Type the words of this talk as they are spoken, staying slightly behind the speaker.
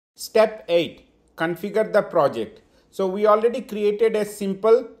Step 8. Configure the project. So we already created a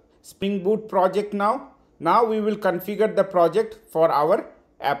simple Spring Boot project now. Now we will configure the project for our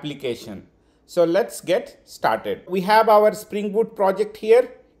application. So let's get started. We have our Spring Boot project here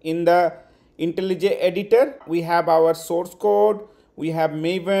in the IntelliJ editor. We have our source code, we have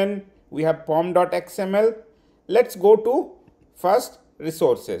Maven, we have pom.xml. Let's go to first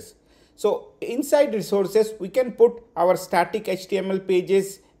resources. So inside resources, we can put our static HTML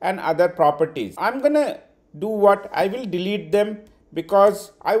pages and other properties. I'm gonna do what? I will delete them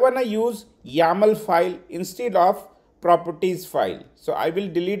because I wanna use YAML file instead of properties file. So I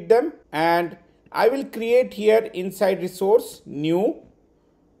will delete them and I will create here inside resource new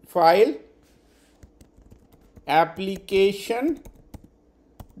file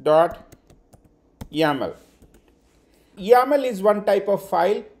application.yaml. YAML is one type of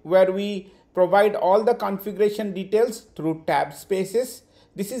file where we provide all the configuration details through tab spaces.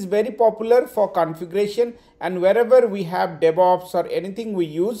 This is very popular for configuration, and wherever we have DevOps or anything we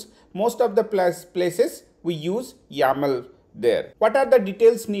use, most of the places we use YAML there. What are the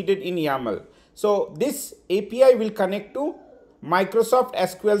details needed in YAML? So this API will connect to Microsoft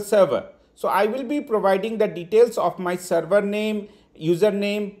SQL Server. So I will be providing the details of my server name,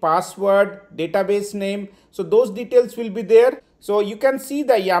 username, password, database name. So those details will be there. So you can see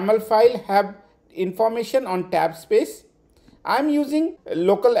the YAML file have information on tab space. I'm using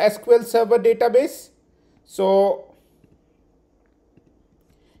local SQL Server database. So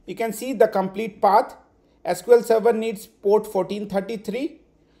you can see the complete path. SQL Server needs port 1433.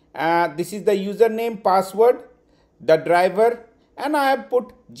 This is the username, password, the driver, and I have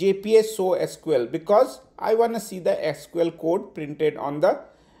put JPA show SQL because I want to see the SQL code printed on the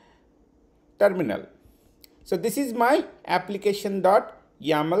terminal. So this is my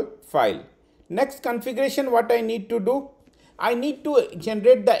application.yaml file. Next configuration, what I need to do? I need to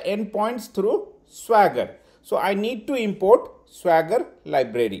generate the endpoints through Swagger. So I need to import Swagger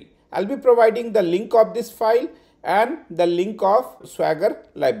library. I'll be providing the link of this file and the link of Swagger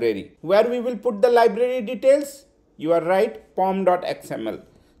library. Where we will put the library details? You are right, pom.xml.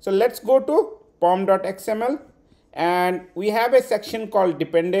 So let's go to pom.xml and we have a section called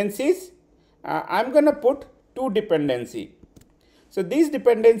dependencies. I'm gonna put two dependencies. So these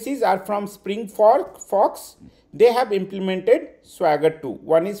dependencies are from Spring Fox. They have implemented Swagger 2.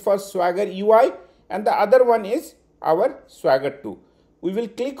 One is for Swagger UI and the other one is our Swagger 2. We will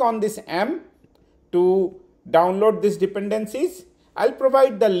click on this M to download these dependencies. I'll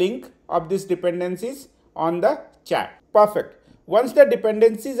provide the link of these dependencies on the chat. Perfect. Once the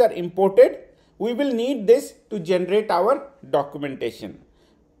dependencies are imported, we will need this to generate our documentation.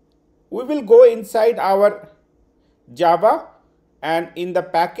 We will go inside our Java and in the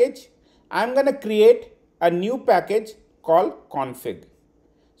package, I'm going to create a new package called config.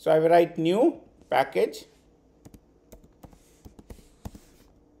 So I will write new package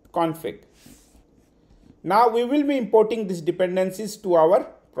config. Now we will be importing these dependencies to our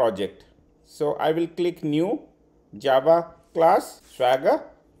project. So I will click new Java class Swagger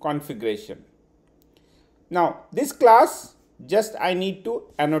configuration. Now this class, just I need to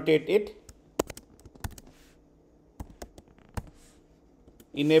annotate it.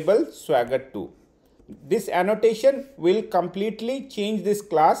 Enable Swagger 2. This annotation will completely change this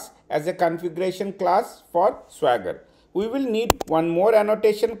class as a configuration class for Swagger. We will need one more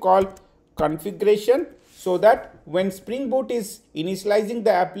annotation called configuration so that when Spring Boot is initializing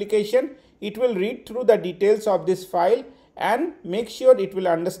the application, it will read through the details of this file and make sure it will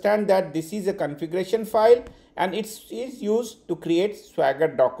understand that this is a configuration file and it is used to create Swagger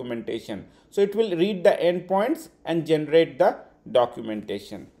documentation. So it will read the endpoints and generate the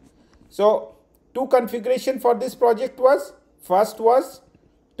documentation. So two configuration for this project was, first was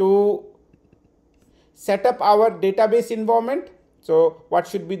to set up our database environment. So what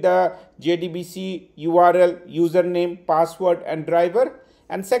should be the JDBC URL, username, password and driver.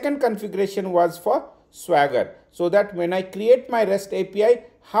 And second configuration was for Swagger, so that when I create my REST API,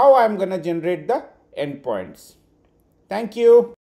 how I'm gonna generate the endpoints. Thank you.